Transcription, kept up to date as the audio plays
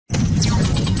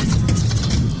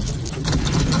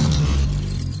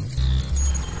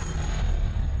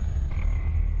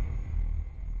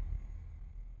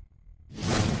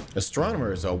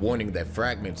Astronomers are warning that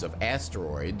fragments of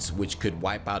asteroids, which could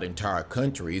wipe out entire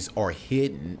countries, are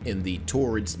hidden in the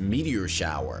Taurids meteor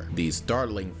shower. The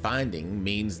startling finding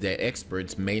means that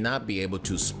experts may not be able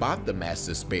to spot the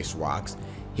massive space rocks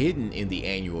hidden in the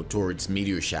annual Taurids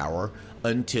meteor shower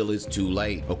until it's too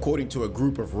late. According to a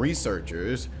group of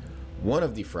researchers, one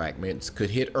of the fragments could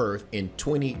hit Earth in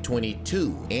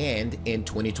 2022 and in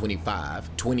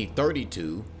 2025,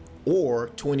 2032, or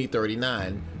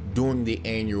 2039 during the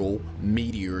annual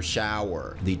meteor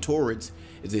shower. The Taurids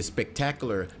is a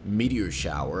spectacular meteor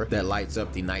shower that lights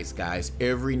up the night skies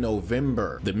every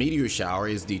November. The meteor shower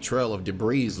is the trail of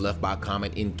debris left by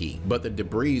Comet Encke, but the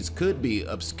debris could be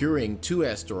obscuring two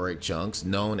asteroid chunks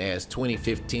known as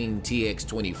 2015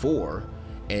 TX24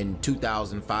 and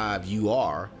 2005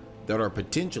 UR that are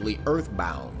potentially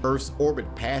earthbound. Earth's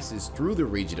orbit passes through the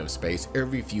region of space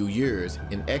every few years,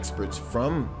 and experts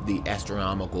from the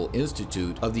Astronomical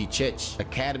Institute of the Czech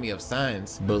Academy of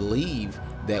Science believe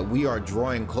that we are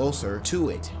drawing closer to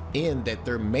it, and that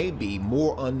there may be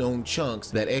more unknown chunks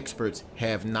that experts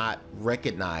have not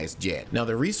recognized yet. Now,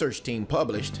 the research team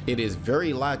published, it is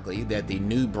very likely that the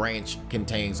new branch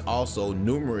contains also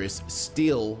numerous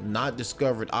still not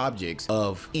discovered objects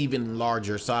of even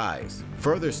larger size.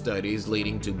 Further studies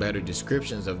leading to better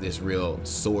descriptions of this real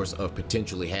source of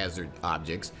potentially hazard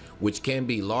objects, which can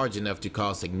be large enough to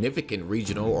cause significant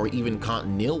regional or even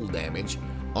continental damage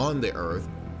on the Earth,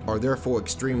 are therefore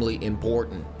extremely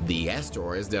important. The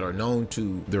asteroids that are known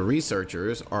to the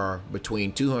researchers are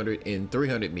between 200 and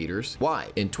 300 meters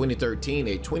wide. In 2013,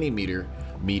 a 20-meter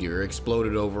meteor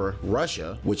exploded over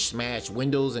Russia, which smashed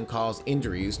windows and caused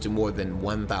injuries to more than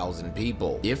 1,000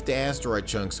 people. If the asteroid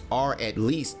chunks are at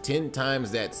least 10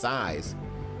 times that size,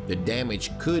 the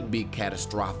damage could be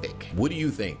catastrophic. What do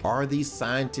you think? Are these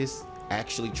scientists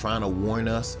actually trying to warn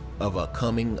us of a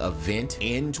coming event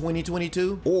in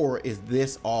 2022? Or is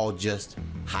this all just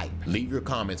hype? Leave your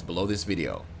comments below this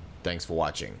video. Thanks for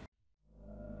watching.